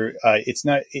highest bidder,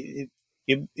 it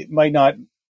might not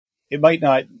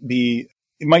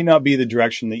be the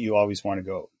direction that you always want to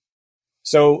go.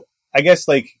 So I guess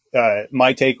my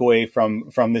takeaway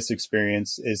from this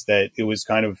experience is that it was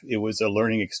a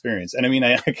learning experience. And I mean,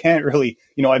 I can't really,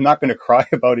 I'm not going to cry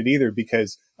about it either,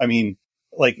 because I mean,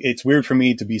 it's weird for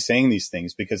me to be saying these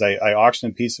things, because I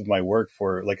auctioned a piece of my work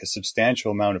for a substantial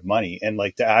amount of money. And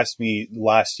to ask me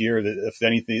last year that if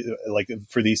anything,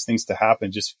 for these things to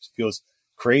happen just feels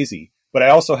crazy. But I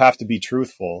also have to be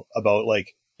truthful about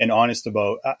and honest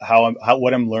about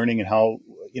what I'm learning and how,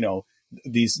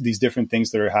 these different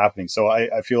things that are happening. So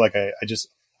I feel like I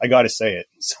got to say it.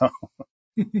 So,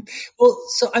 well,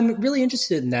 so I'm really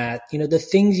interested in that, the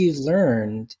things you've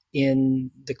learned in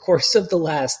the course of the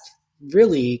last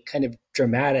really kind of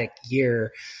dramatic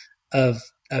year of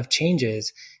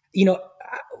changes,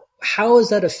 how has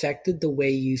that affected the way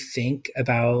you think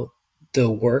about the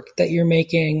work that you're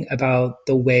making, about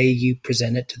the way you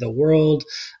present it to the world,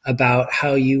 about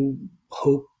how you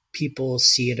hope people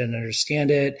see it and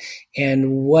understand it,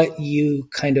 and what you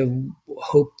kind of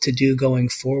hope to do going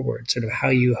forward, sort of how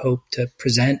you hope to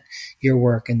present your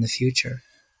work in the future?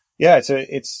 Yeah,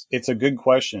 it's a good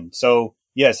question. So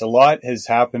yes, a lot has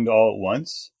happened all at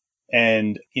once.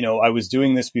 And, I was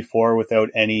doing this before without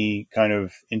any kind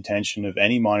of intention of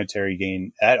any monetary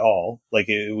gain at all. Like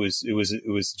it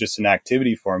was just an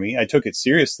activity for me. I took it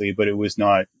seriously, but it was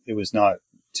not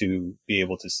to be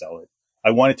able to sell it.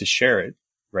 I wanted to share it.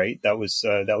 Right. That was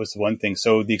the one thing.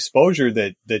 So the exposure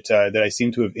that I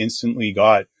seem to have instantly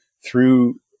got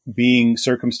through being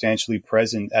circumstantially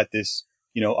present at this,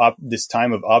 this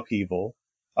time of upheaval,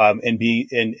 and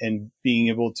being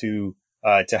able to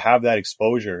have that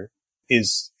exposure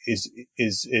is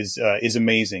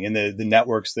amazing. And the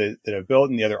networks that I've built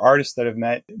and the other artists that I've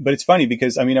met. But it's funny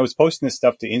because, I was posting this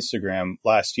stuff to Instagram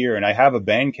last year, and I have a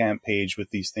Bandcamp page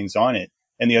with these things on it.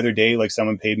 And the other day, like,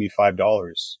 someone paid me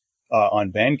 $5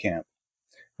 on Bandcamp.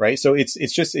 Right. So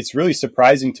it's really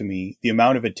surprising to me the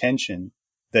amount of attention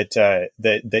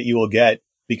that you will get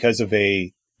because of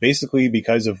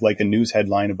like a news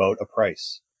headline about a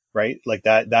price. Right. Like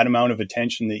that amount of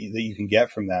attention that you can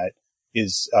get from that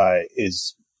is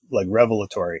like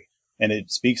revelatory, and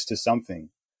it speaks to something.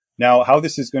 Now, how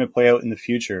this is going to play out in the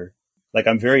future, like,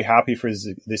 I'm very happy for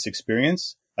this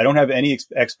experience. I don't have any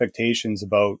expectations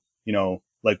about,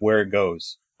 like, where it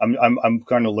goes. I'm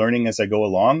kind of learning as I go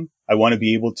along. I want to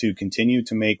be able to continue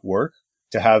to make work,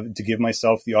 to give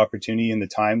myself the opportunity and the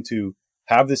time to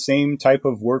have the same type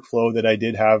of workflow that I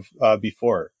did have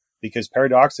before. Because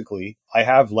paradoxically, I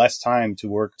have less time to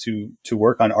work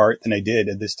on art than I did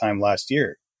at this time last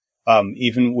year.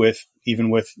 Even with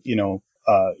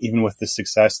the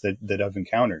success that I've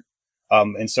encountered.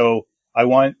 And so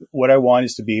what I want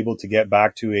is to be able to get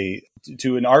back to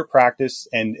an art practice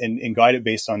and guide it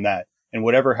based on that. And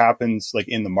whatever happens, like,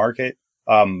 in the market,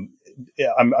 I'm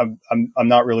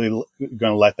not really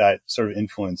going to let that sort of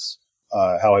influence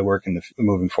how I work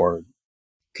moving forward.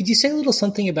 Could you say a little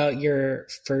something about your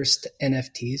first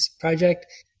NFTs project?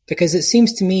 Because it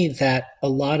seems to me that a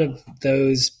lot of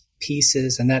those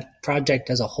pieces and that project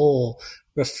as a whole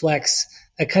reflects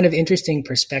a kind of interesting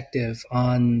perspective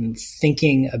on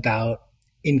thinking about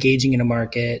engaging in a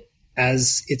market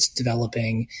as it's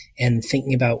developing and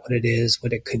thinking about what it is,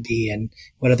 what it could be, and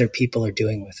what other people are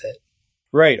doing with it.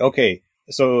 Right. Okay.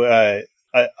 So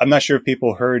I'm not sure if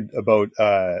people heard about,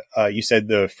 you said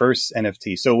the first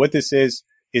NFT. So what this is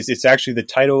it's actually the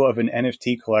title of an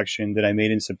NFT collection that I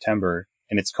made in September,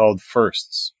 and it's called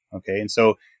Firsts. Okay. And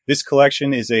so this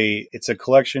collection it's a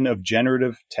collection of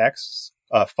generative texts,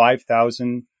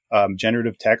 5,000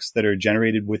 generative texts that are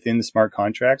generated within the smart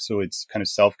contract. So it's kind of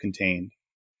self-contained,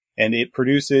 and it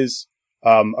produces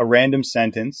a random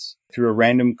sentence through a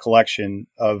random collection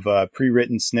of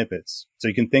pre-written snippets. So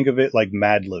you can think of it like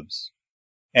Mad Libs.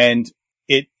 And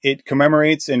it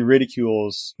commemorates and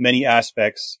ridicules many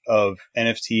aspects of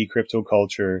NFT crypto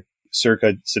culture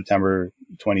circa September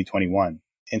 2021.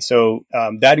 And so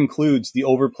that includes the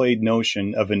overplayed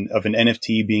notion of an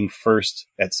NFT being first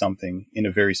at something in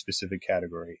a very specific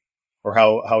category, or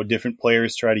how different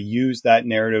players try to use that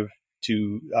narrative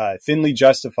to thinly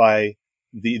justify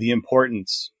the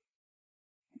importance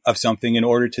of something in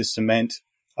order to cement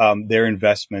their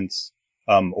investments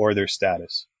or their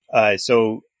status.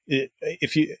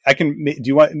 Maybe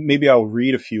I'll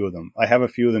read a few of them. I have a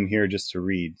few of them here just to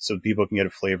read so people can get a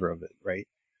flavor of it, right?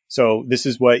 So this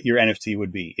is what your NFT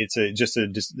would be. It's just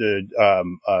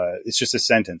a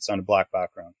sentence on a black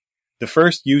background. The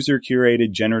first user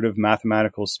curated generative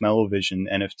mathematical smell-o-vision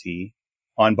NFT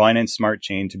on Binance Smart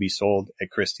Chain to be sold at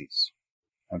Christie's.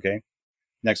 Okay.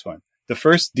 Next one. The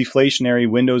first deflationary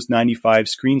Windows 95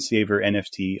 screensaver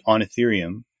NFT on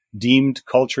Ethereum deemed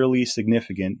culturally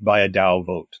significant by a DAO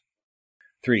vote.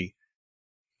 3.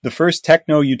 The first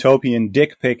techno-utopian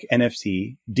dick pic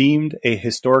NFT deemed a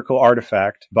historical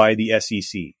artifact by the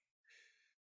SEC.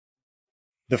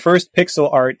 The first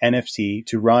pixel art NFT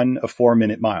to run a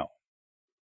 4-minute mile.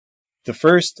 The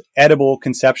first edible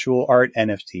conceptual art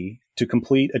NFT to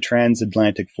complete a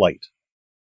transatlantic flight.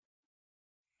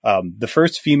 The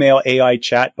first female AI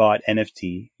chatbot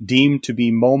NFT deemed to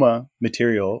be MoMA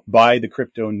material by the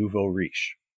Crypto Nouveau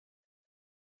Riche.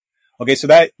 Okay, so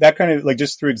that kind of, like,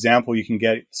 just through example, you can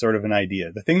get sort of an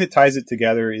idea. The thing that ties it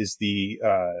together is the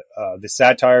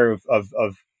satire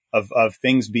of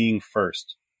things being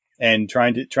first, and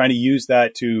trying to use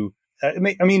that to. I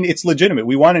mean, it's legitimate.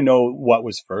 We want to know what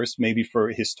was first, maybe for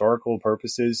historical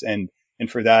purposes, and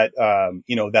for that,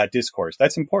 that discourse.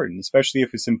 That's important, especially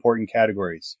if it's important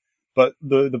categories. But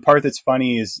the part that's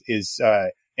funny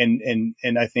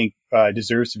and I think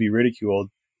deserves to be ridiculed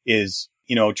is,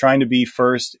 trying to be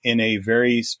first in a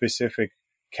very specific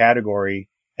category,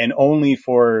 and only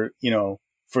for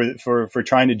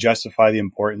trying to justify the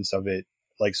importance of it,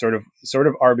 like sort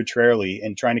of arbitrarily,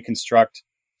 and trying to construct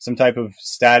some type of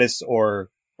status or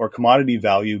commodity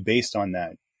value based on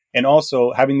that. And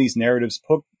also having these narratives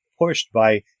pushed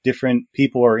by different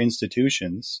people or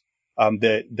institutions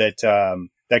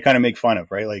that kind of make fun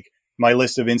of, right? Like my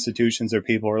list of institutions or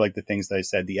people are like the things that I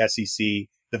said: the SEC,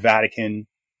 the Vatican,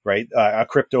 right? A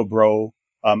crypto bro,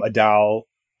 a DAO,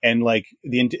 and like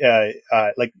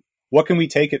like what can we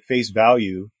take at face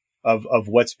value of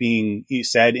what's being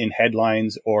said in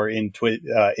headlines or in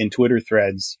Twitter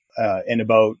threads and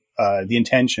about the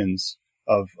intentions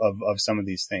of some of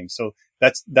these things. So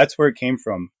that's where it came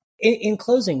from. In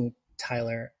closing,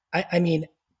 Tyler, I mean,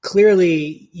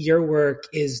 clearly your work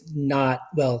is not,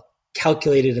 well,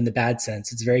 calculated in the bad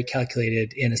sense. It's very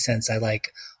calculated in a sense I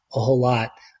like a whole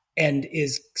lot, and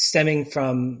is stemming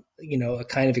from, a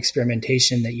kind of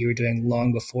experimentation that you were doing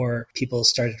long before people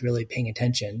started really paying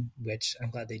attention, which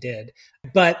I'm glad they did.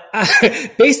 But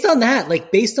based on that,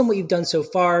 like based on what you've done so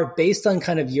far, based on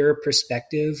kind of your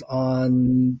perspective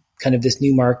on kind of this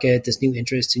new market, this new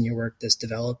interest in your work that's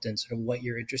developed and sort of what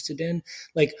you're interested in,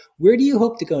 like, where do you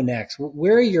hope to go next?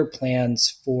 Where are your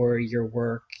plans for your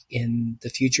work in the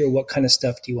future? What kind of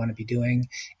stuff do you want to be doing?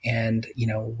 And,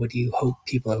 what do you hope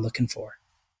people are looking for?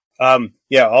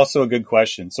 Yeah, also a good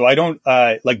question. So I don't,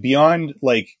 beyond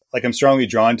I'm strongly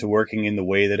drawn to working in the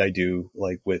way that I do,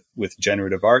 like with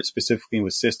generative art, specifically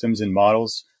with systems and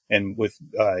models, and with,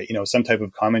 some type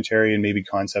of commentary and maybe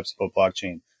concepts about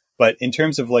blockchain. But in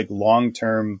terms of like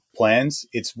long-term plans,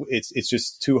 it's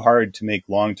just too hard to make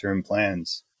long-term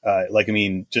plans.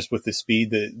 Just with the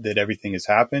speed that everything has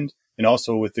happened, and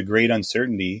also with the great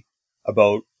uncertainty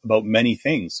about many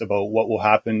things, about what will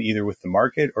happen either with the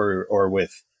market or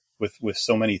with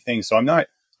so many things. So I'm not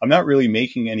really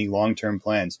making any long-term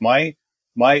plans. My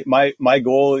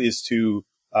goal is to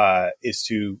I'm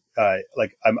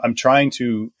trying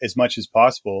to, as much as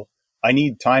possible, I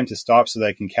need time to stop so that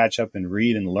I can catch up and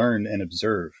read and learn and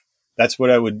observe. That's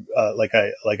what I would, I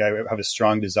have a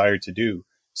strong desire to do.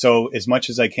 So as much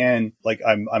as I can,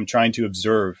 I'm trying to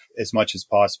observe as much as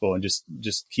possible and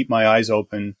just keep my eyes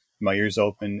open, my ears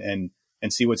open,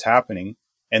 and see what's happening.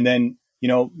 And then,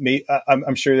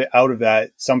 I'm sure that out of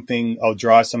that, I'll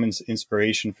draw some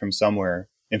inspiration from somewhere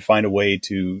and find a way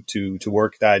to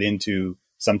work that into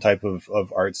some type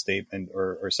of art statement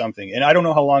or something. And I don't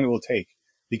know how long it will take,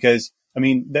 because I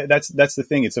mean, that's the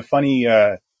thing. It's a funny,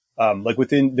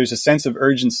 there's a sense of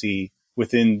urgency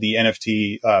within the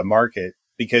NFT market,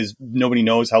 because nobody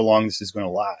knows how long this is going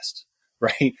to last.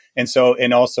 Right.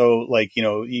 And also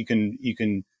you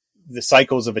can, the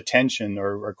cycles of attention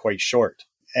are quite short.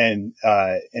 And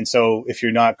so if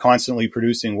you're not constantly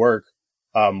producing work,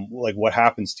 what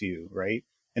happens to you? Right.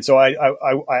 And so I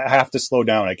have to slow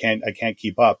down. I can't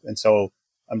keep up. And so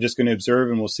I'm just going to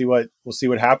observe, and we'll see what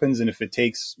happens. And if it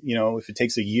takes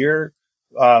a year,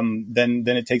 then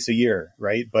it takes a year.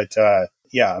 Right. But,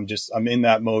 I'm in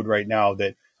that mode right now,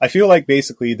 that I feel like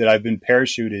basically that I've been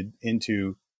parachuted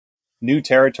into new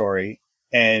territory,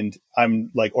 and I'm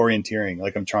like orienteering,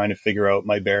 like I'm trying to figure out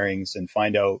my bearings and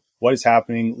find out what is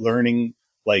happening, learning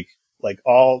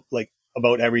all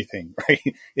about everything. Right.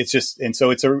 It's just, and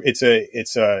so it's an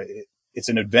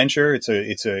adventure.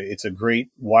 It's a great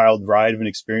wild ride of an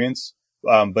experience.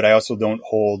 But I also don't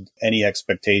hold any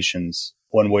expectations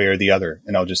one way or the other,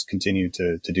 and I'll just continue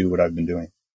to do what I've been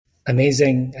doing.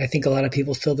 Amazing. I think a lot of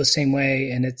people feel the same way,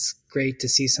 and it's great to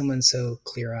see someone so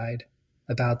clear-eyed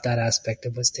about that aspect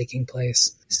of what's taking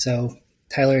place. So,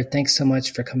 Tyler, thanks so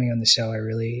much for coming on the show. I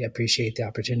really appreciate the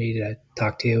opportunity to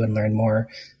talk to you and learn more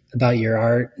about your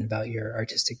art and about your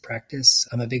artistic practice.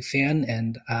 I'm a big fan,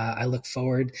 and I look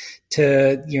forward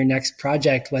to your next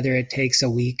project, whether it takes a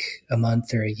week, a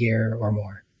month, or a year or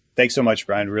more. Thanks so much,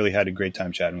 Brian. Really had a great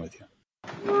time chatting with you.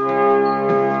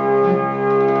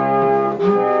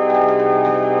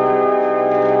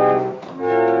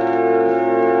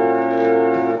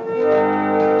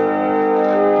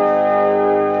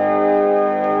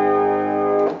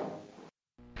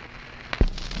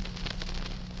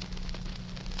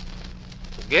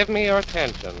 Give me your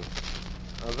attention.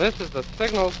 This is the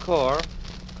Signal Corps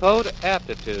Code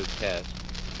Aptitude Test.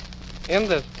 In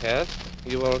this test,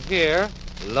 you will hear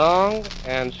long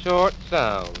and short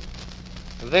sounds.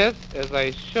 This is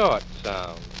a short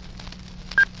sound.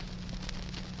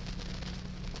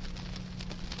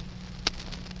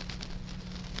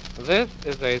 This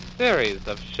is a series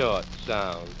of short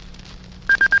sounds.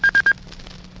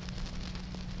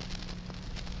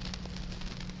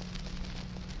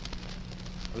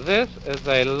 This is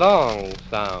a long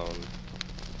sound.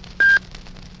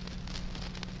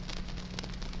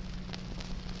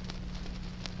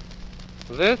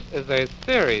 This is a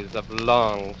series of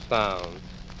long sounds.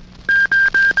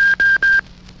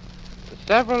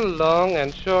 Several long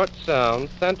and short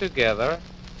sounds sent together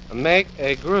make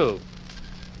a group.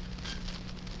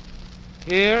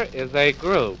 Here is a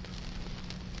group.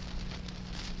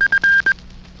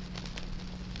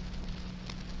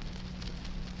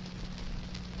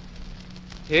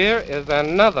 Here is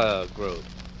another group.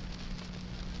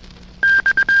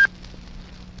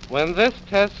 When this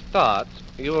test starts,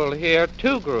 you will hear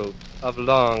two groups of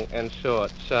long and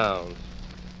short sounds.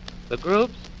 The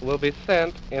groups will be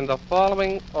sent in the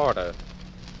following order.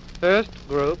 First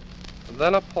group,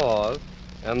 then a pause,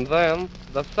 and then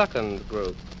the second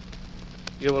group.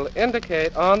 You will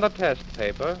indicate on the test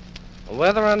paper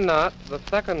whether or not the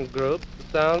second group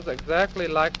sounds exactly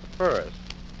like the first.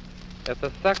 If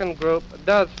the second group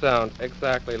does sound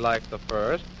exactly like the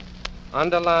first,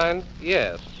 underline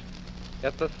yes.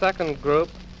 If the second group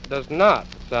does not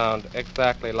sound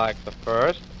exactly like the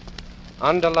first,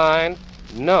 underline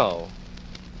no.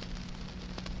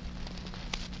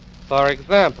 For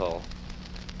example,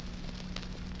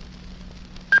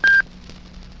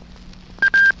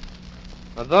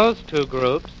 those two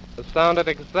groups sounded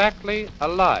exactly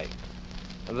alike.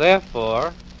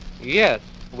 Therefore, yes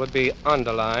would be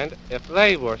underlined if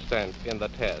they were sent in the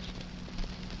test.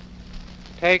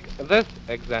 Take this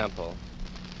example.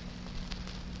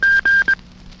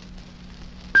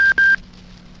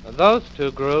 Those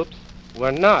two groups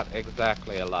were not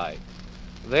exactly alike.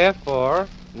 Therefore,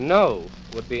 no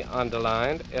would be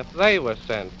underlined if they were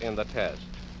sent in the test.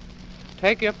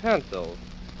 Take your pencils.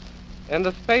 In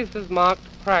the spaces marked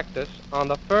practice on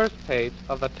the first page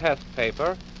of the test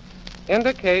paper,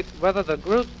 indicate whether the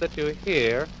groups that you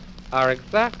hear are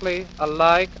exactly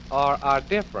alike or are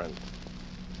different.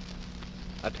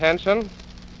 Attention.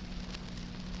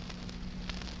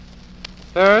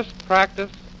 First,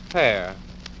 practice pair.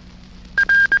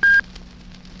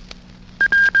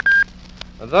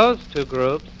 Those two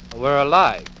groups were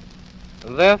alike.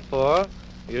 Therefore,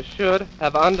 you should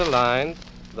have underlined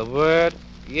the word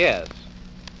yes.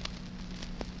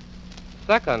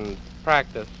 Second,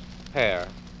 practice pair.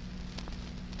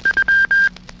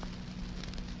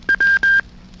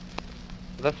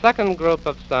 The second group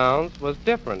of sounds was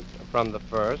different from the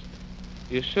first.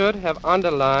 You should have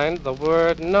underlined the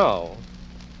word no.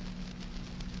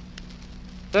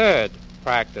 Third,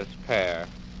 practice pair.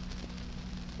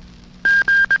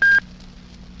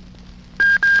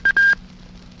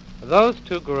 Those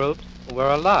two groups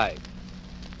were alike.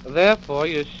 Therefore,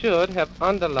 you should have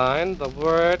underlined the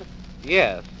word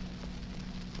yes.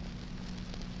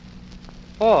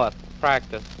 Fourth,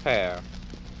 practice pair.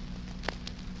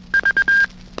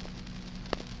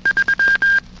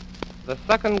 The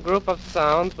second group of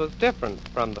sounds was different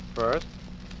from the first.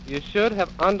 You should have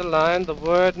underlined the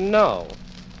word no.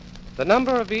 The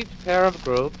number of each pair of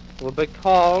groups will be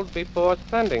called before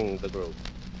sending the group.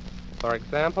 For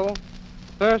example,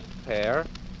 first pair,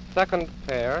 second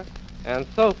pair, and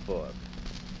so forth.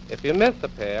 If you miss a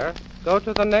pair, go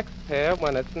to the next pair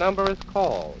when its number is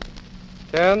called.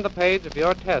 Turn the page of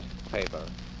your test paper.